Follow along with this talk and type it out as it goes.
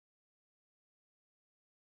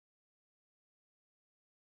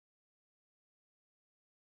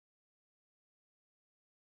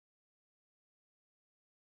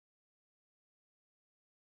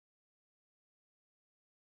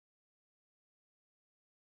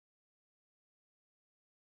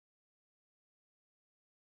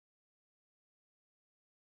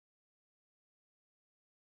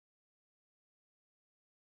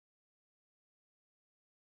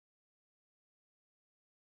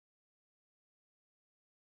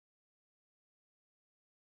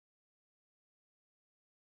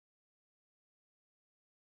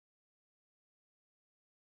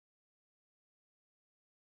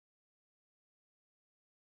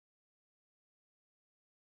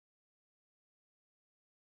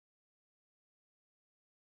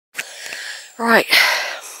Right,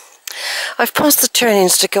 I've passed the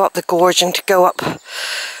turnings to go up the gorge and to go up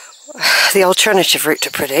the alternative route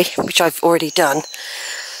to Priddy, which I've already done.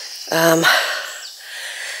 I'm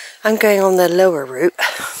going on the lower route.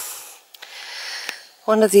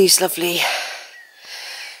 One of these lovely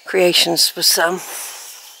creations was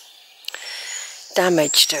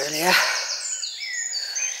damaged earlier.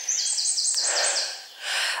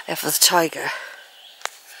 For the tiger.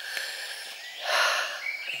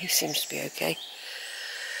 He seems to be okay.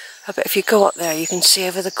 I bet if you go up there you can see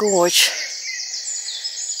over the gorge.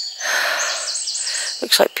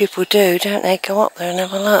 Looks like people do, don't they? Go up there and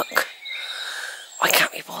have a look. I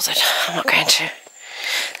can't be bothered. I'm not going to.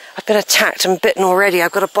 I've been attacked and bitten already.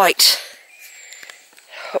 I've got a bite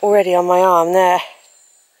already on my arm there.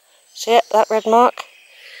 See it? That red mark?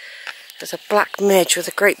 There's a black midge with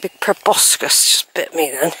a great big proboscis just bit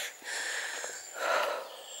me then.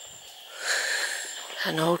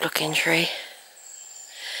 An old looking tree.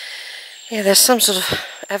 Yeah, there's some sort of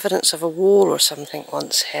evidence of a wall or something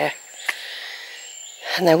once here.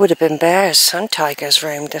 And there would have been bears and tigers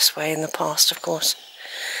roamed this way in the past, of course.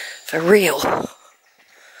 For real.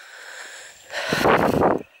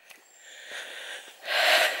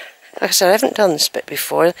 Like I said, I haven't done this bit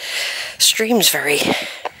before. The stream's very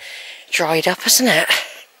dried up, isn't it?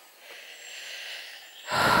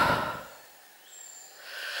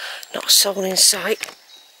 Not a soul in sight.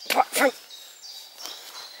 Apart from...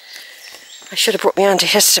 I should have brought my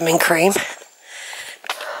antihistamine cream.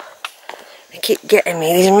 They keep getting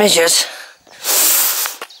me, these midges.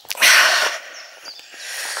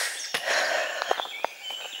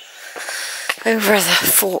 Over the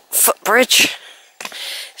footbridge.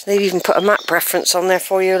 So they've even put a map reference on there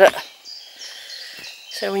for you, look.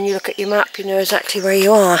 So when you look at your map you know exactly where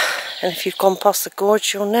you are. And if you've gone past the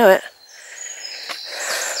gorge you'll know it.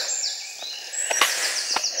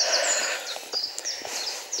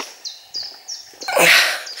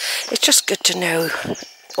 It's just good to know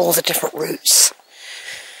all the different routes.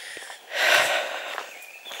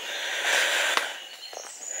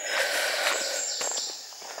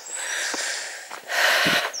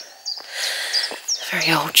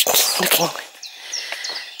 Very old looking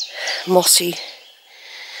mossy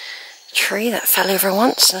tree that fell over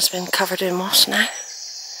once and has been covered in moss now.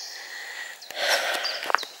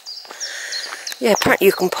 Yeah, apparently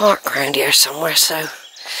you can park around here somewhere, so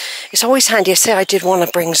it's always handy. I say I did want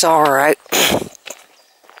to bring Zara out,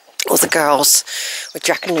 or the girls, with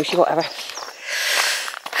Jack and Lucy, whatever,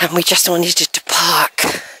 and we just all needed to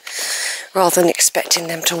park rather than expecting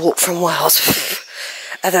them to walk from Wales.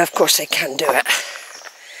 Although of course they can do it.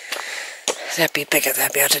 They'd be bigger,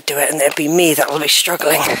 they'd be able to do it, and there'd be me that will be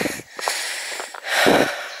struggling.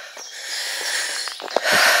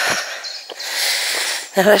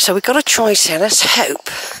 Now, so we've got a choice here. Let's hope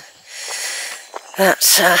that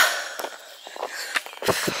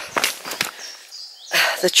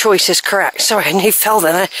the choice is correct. Sorry, I nearly fell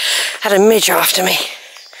then. I had a midge after me.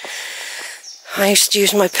 I used to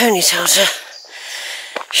use my ponytail to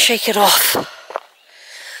shake it off.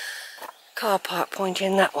 Car park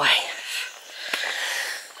pointing that way.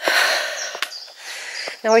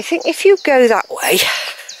 Now I think if you go that way,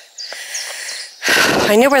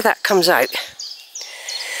 I know where that comes out.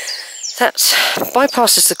 That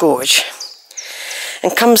bypasses the gorge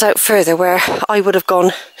and comes out further where I would have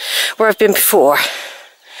gone, where I've been before.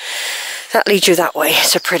 That leads you that way.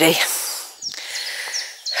 It's a Priddy.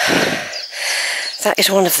 That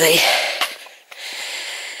is one of the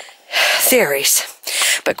theories.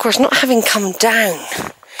 But of course, not having come down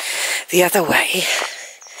the other way,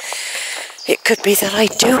 it could be that I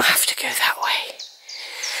do have to go that way.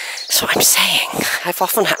 That's what I'm saying. I've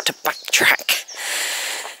often had to backtrack.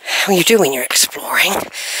 When you do when you're exploring,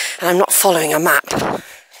 and I'm not following a map,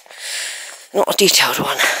 not a detailed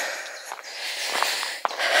one.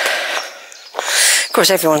 Of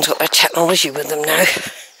course, everyone's got their technology with them now,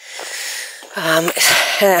 and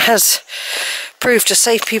it has proved to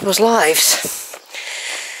save people's lives.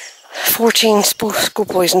 14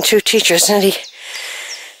 schoolboys and 2 teachers nearly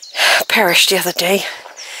perished the other day.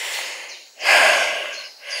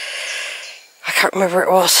 I can't remember where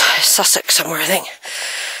it was, Sussex somewhere I think.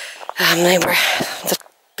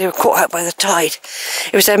 They were caught out by the tide.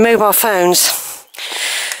 It was their mobile phones,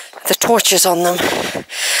 the torches on them,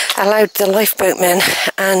 allowed the lifeboatmen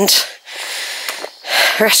and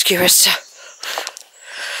rescuers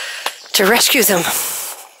to rescue them.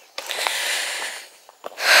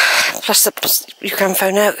 Plus you can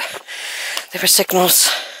phone out. There were signals.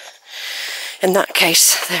 In that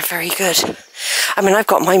case, they're very good. I mean, I've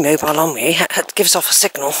got my mobile on me. It gives off a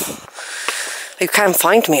signal. You can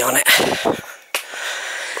find me on it.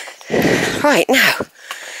 Right, now,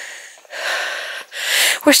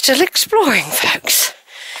 we're still exploring, folks.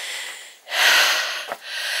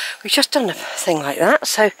 We've just done a thing like that,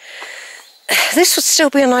 so this would still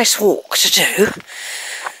be a nice walk to do.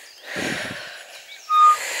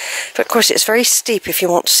 But of course it's very steep if you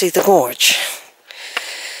want to see the gorge.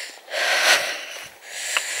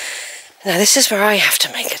 Now this is where I have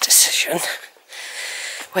to make a decision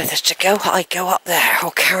whether to go up there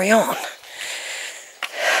or carry on.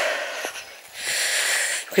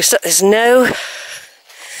 Because there's no...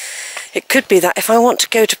 It could be that if I want to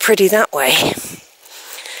go to Priddy that way,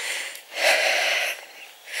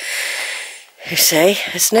 you see,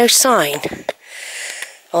 there's no sign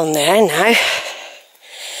on there now.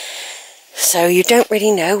 So you don't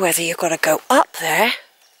really know whether you've got to go up there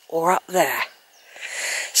or up there.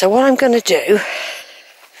 So what I'm going to do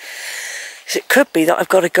is it could be that I've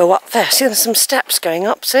got to go up there. See, there's some steps going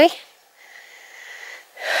up, see?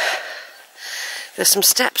 There's some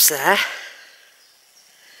steps there.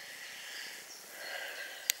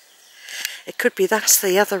 It could be that's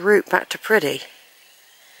the other route back to Priddy.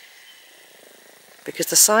 Because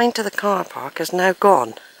the sign to the car park is now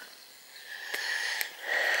gone.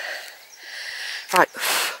 Right,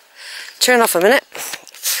 turn off a minute.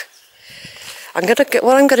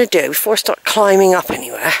 What I'm going to do before I start climbing up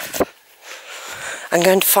anywhere, I'm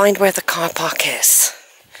going to find where the car park is.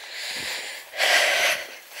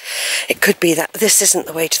 It could be that this isn't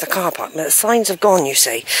the way to the car park, but the signs have gone, you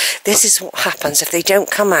see. This is what happens if they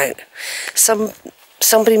don't come out.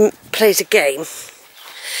 Somebody plays a game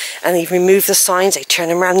and they remove the signs, they turn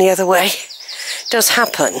them around the other way. It does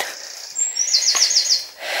happen.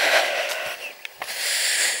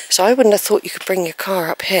 So I wouldn't have thought you could bring your car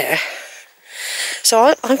up here.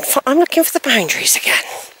 So I'm looking for the boundaries again.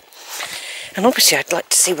 And obviously I'd like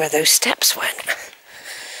to see where those steps went.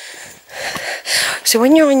 So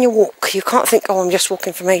when you're on your walk, you can't think, oh, I'm just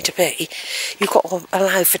walking from A to B. You've got to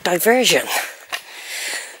allow for diversion.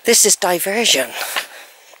 This is diversion.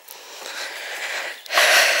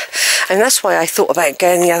 And that's why I thought about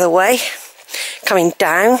going the other way, coming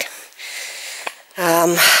down.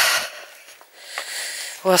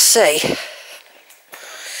 We'll see.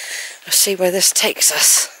 We'll see where this takes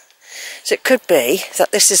us. So it could be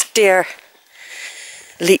that this is Deer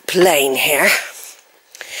Leap Lane here,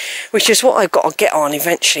 which is what I've got to get on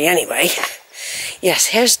eventually anyway. Yes,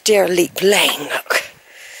 here's Deer Leap Lane, look.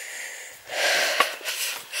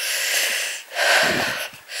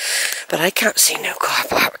 But I can't see no car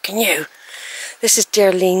park, can you? This is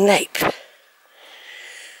Deer Leap.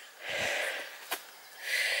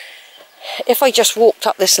 If I just walked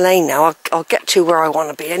up this lane now, I'll get to where I want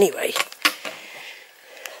to be anyway.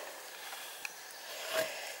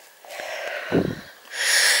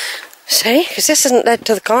 See? Because this hasn't led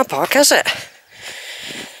to the car park, has it?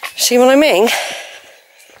 See what I mean?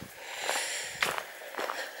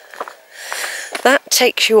 That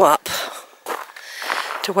takes you up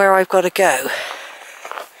to where I've got to go.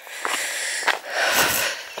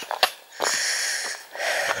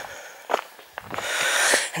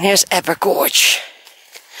 And here's Ebbor Gorge.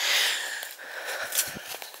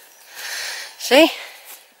 See?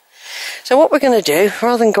 So what we're going to do,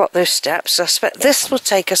 rather than go up those steps, I expect this will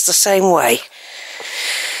take us the same way.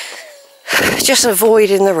 Just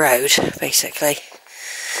avoiding the road, basically.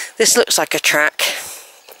 This looks like a track.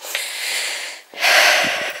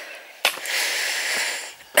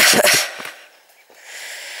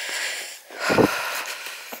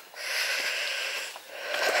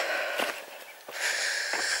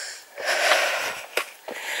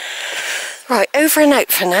 Right, over and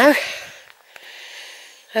out for now.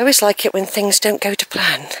 I always like it when things don't go to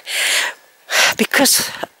plan.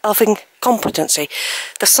 Because of incompetency,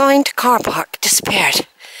 the sign to car park disappeared.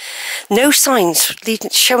 No signs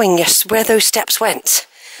showing us where those steps went,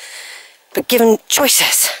 but given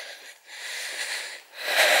choices.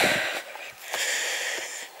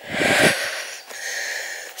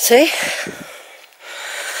 See?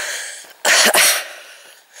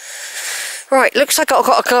 Right, looks like I've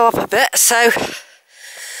got to go up a bit, so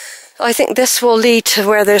I think this will lead to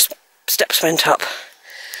where those steps went up.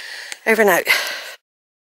 Over and out.